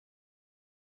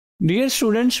Dear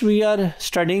students, we are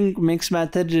studying mixed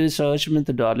method research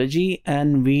methodology,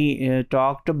 and we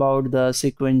talked about the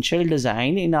sequential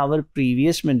design in our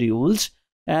previous modules,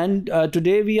 and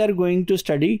today we are going to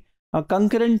study a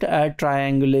concurrent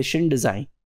triangulation design.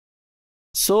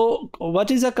 So what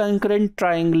is a concurrent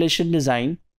triangulation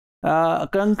design?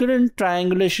 Concurrent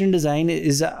triangulation design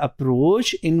is an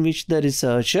approach in which the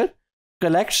researcher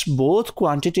collects both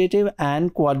quantitative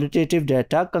and qualitative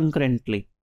data concurrently.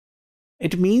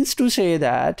 It means to say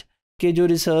that कि जो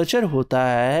researcher होता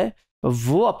है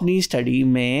वो अपनी study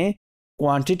में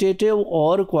quantitative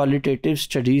और qualitative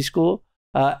studies को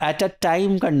at a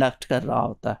time conduct कर रहा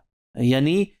होता है,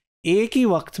 यानी एक ही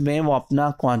वक्त में वो अपना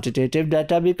क्वांटिटेटिव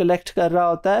डाटा भी कलेक्ट कर रहा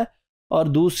होता है और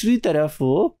दूसरी तरफ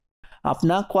वो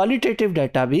अपना क्वालिटेटिव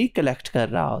डाटा भी कलेक्ट कर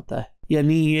रहा होता है।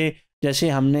 यानी ये जैसे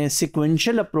हमने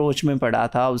सिक्वेंशियल अप्रोच में पढ़ा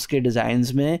था उसके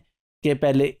डिज़ाइंस में कि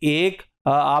पहले एक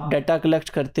आप डाटा कलेक्ट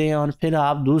करते हैं और फिर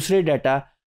आप दूसरे डाटा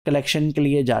कलेक्शन के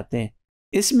लिए जाते हैं।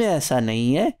 इसमें ऐसा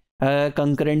नहीं है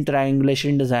कंकरेंट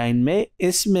ट्रायंगुलेशन डिज़ाइन में,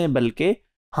 इसमें बल्कि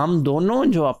हम दोनों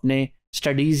जो अपने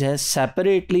स्टडीज़ है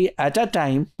सेपरेटली एट अ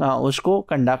टाइम उसको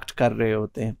कंडक्ट कर रहे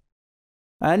होते हैं।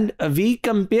 And we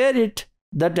compare it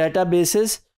the data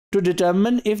basis to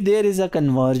determine if there is a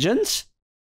convergence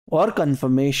और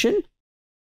कन्फर्मेशन,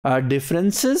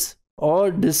 डिफरेंसेस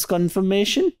और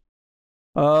डिसकन्फर्मेशन,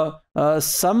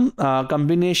 some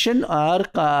combination or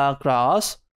cross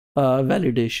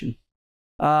validation.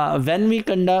 When we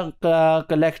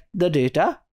collect the data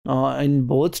in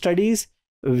both studies,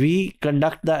 we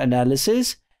conduct the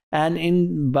analysis,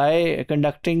 and by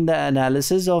conducting the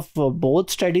analysis of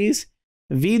both studies,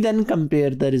 we then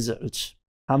compare the results.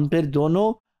 हम फिर दोनों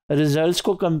results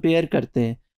को compare करते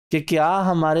हैं कि क्या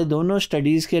हमारे दोनों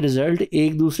studies के result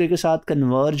एक दूसरे के साथ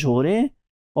converge हो रहे हैं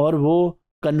और वो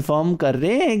कंफर्म कर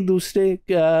रहे हैं एक दूसरे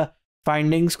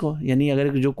फाइंडिंग्स को। यानी अगर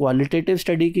जो क्वालिटेटिव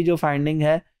स्टडी की जो फाइंडिंग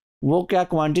है वो क्या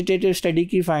क्वांटिटेटिव स्टडी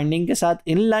की फाइंडिंग के साथ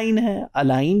इन लाइन है,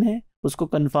 अलाइन है, उसको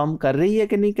कंफर्म कर रही है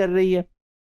कि नहीं कर रही है।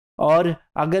 और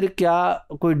अगर क्या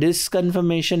कोई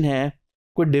डिसकन्फर्मेशन है,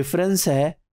 कोई डिफरेंस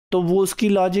है, तो वो उसकी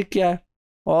लॉजिक क्या है।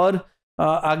 और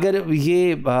अगर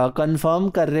ये कंफर्म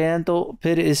कर रहे हैं तो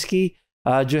फिर इसकी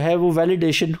जो है वो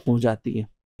वैलिडेशन हो जाती है।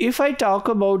 If I talk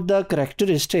about the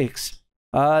characteristics,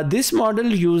 this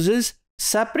model uses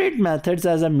separate methods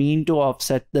as a mean to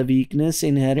offset the weakness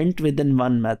inherent within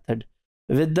one method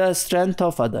with the strength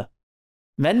of other.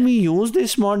 When we use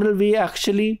this model, we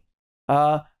actually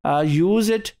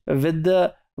use it with the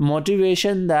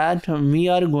motivation that we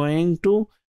are going to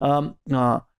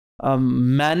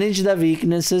manage the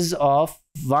weaknesses of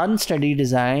one study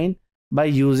design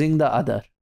by using the other.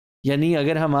 यानी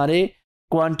अगर हमारे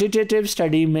quantitative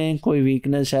study में कोई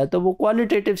weakness है तो वो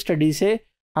qualitative study से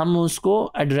हम उसको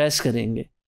एड्रेस करेंगे,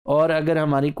 और अगर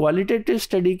हमारी क्वालिटेटिव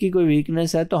स्टडी की कोई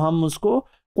वीकनेस है तो हम उसको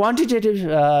क्वांटिटेटिव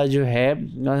जो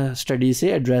है स्टडी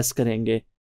से एड्रेस करेंगे।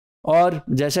 और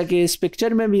जैसा कि इस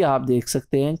पिक्चर में भी आप देख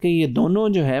सकते हैं कि ये दोनों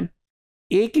जो है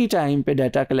एक ही टाइम पे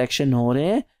डाटा कलेक्शन हो रहे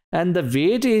हैं and the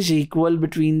wait is equal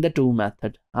between the two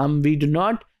method. हम we do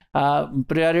not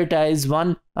prioritise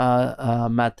one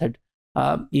method,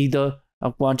 either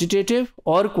quantitative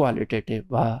और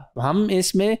क्वालिटेटिव। हम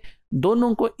इसमें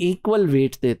दोनों को इक्वल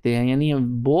वेट देते हैं, यानी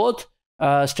both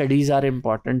studies are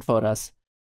important for us.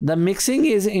 The mixing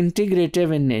is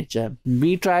integrative in nature.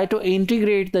 We try to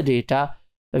integrate the data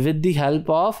with the help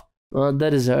of the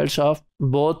results of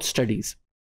both studies.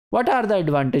 What are the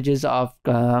advantages of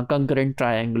concurrent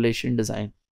triangulation design?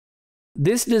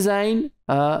 This design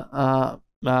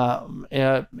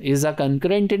is a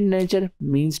concurrent in nature,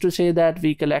 means to say that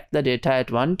we collect the data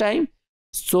at one time,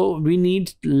 so we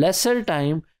need lesser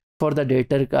time for the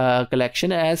data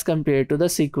collection as compared to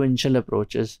the sequential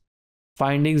approaches.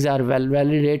 Findings are well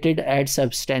validated and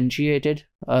substantiated,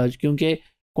 क्योंकि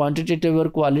quantitative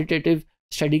और qualitative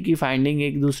study की finding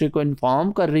एक दूसरे को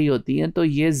inform कर रही होती हैं, तो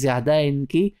ये ज़्यादा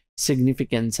इनकी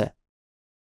सिग्निफिकेंस है।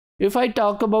 If I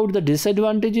talk about the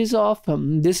disadvantages of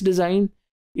this design,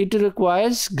 it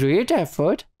requires great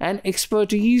effort and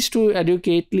expertise to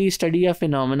adequately study a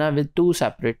phenomena with two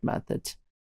separate methods.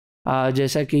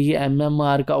 जैसा कि ये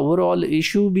MMR का ओवरऑल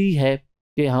इशू भी है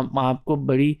कि हम आपको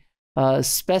बड़ी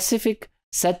specific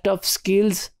set of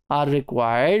skills are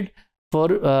required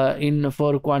for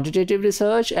quantitative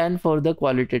research and for the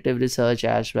qualitative research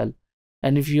as well.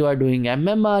 And if you are doing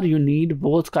MMR, you need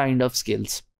both kind of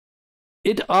skills.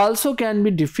 It also can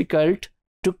be difficult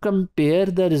to compare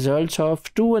the results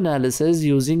of two analyses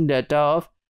using data of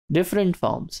different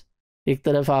forms. एक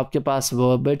तरफ आपके पास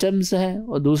verbatims हैं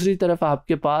और दूसरी तरफ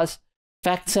आपके पास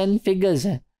facts and figures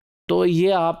हैं, तो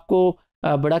ये आपको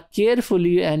but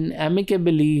carefully and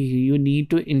amicably you need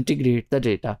to integrate the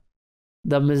data.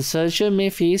 The researcher may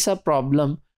face a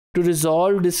problem to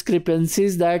resolve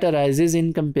discrepancies that arises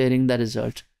in comparing the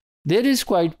results. There is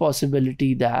quite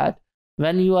possibility that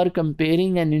when you are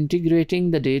comparing and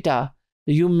integrating the data,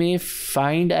 you may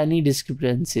find any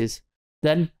discrepancies.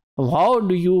 Then how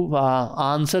do you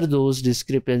answer those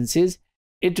discrepancies?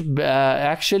 It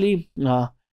actually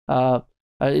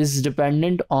is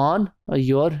dependent on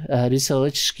your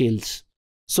research skills.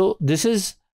 So this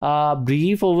is a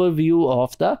brief overview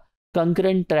of the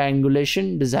concurrent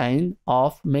triangulation design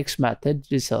of mixed method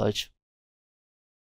research.